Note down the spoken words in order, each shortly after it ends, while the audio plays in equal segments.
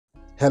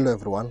Hello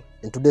everyone,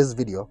 in today's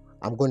video,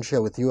 I'm going to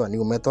share with you a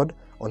new method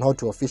on how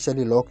to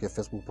officially lock your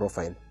Facebook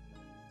profile.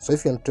 So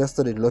if you're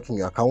interested in locking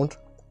your account,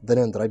 then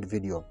you're in the right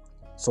video.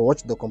 So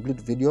watch the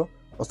complete video,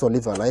 also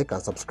leave a like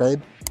and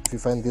subscribe if you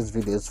find this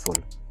video useful.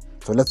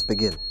 So let's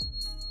begin.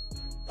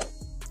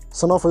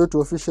 So now for you to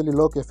officially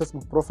lock your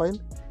Facebook profile,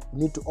 you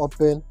need to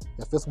open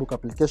your Facebook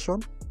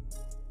application.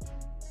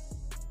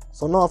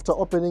 So now after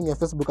opening your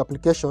Facebook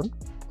application,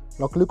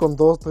 now click on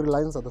those three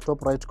lines at the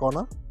top right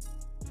corner.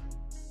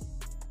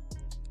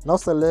 Now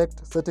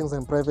select Settings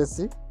and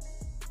Privacy,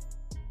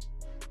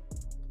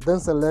 then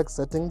select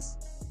Settings.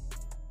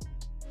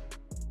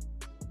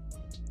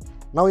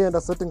 Now here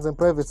under Settings and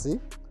Privacy,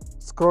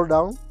 scroll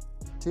down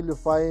till you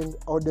find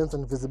Audience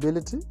and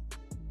Visibility.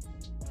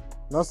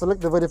 Now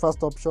select the very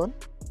first option,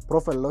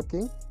 Profile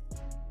Locking.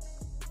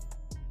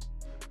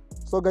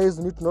 So guys,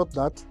 you need to note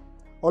that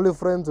all your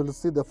friends will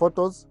see the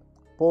photos,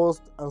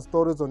 posts and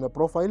stories on your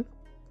profile.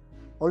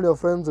 All your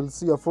friends will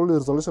see a full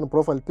resolution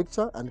profile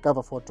picture and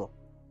cover photo.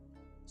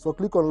 So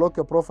click on Lock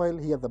Your Profile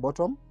here at the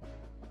bottom.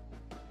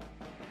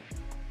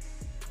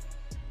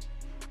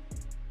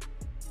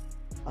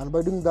 And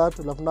by doing that,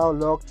 you'll have now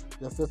locked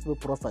your Facebook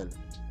profile.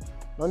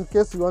 Now in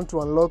case you want to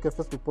unlock your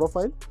Facebook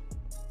profile,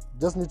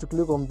 just need to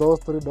click on those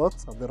three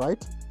dots at the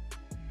right.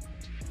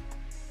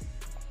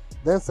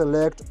 Then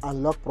select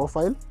Unlock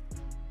Profile.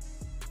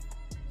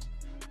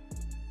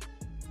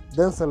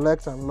 Then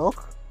select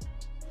Unlock.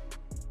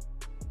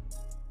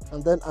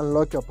 And then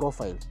unlock your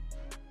profile.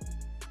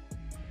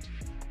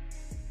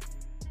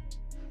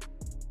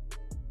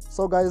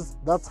 So guys,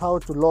 that's how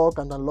to lock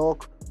and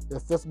unlock your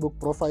Facebook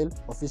profile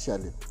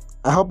officially.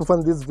 I hope you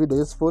found this video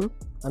useful,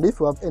 and if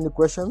you have any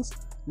questions,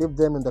 leave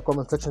them in the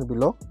comment section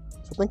below.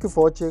 So thank you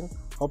for watching.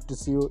 Hope to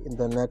see you in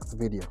the next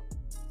video.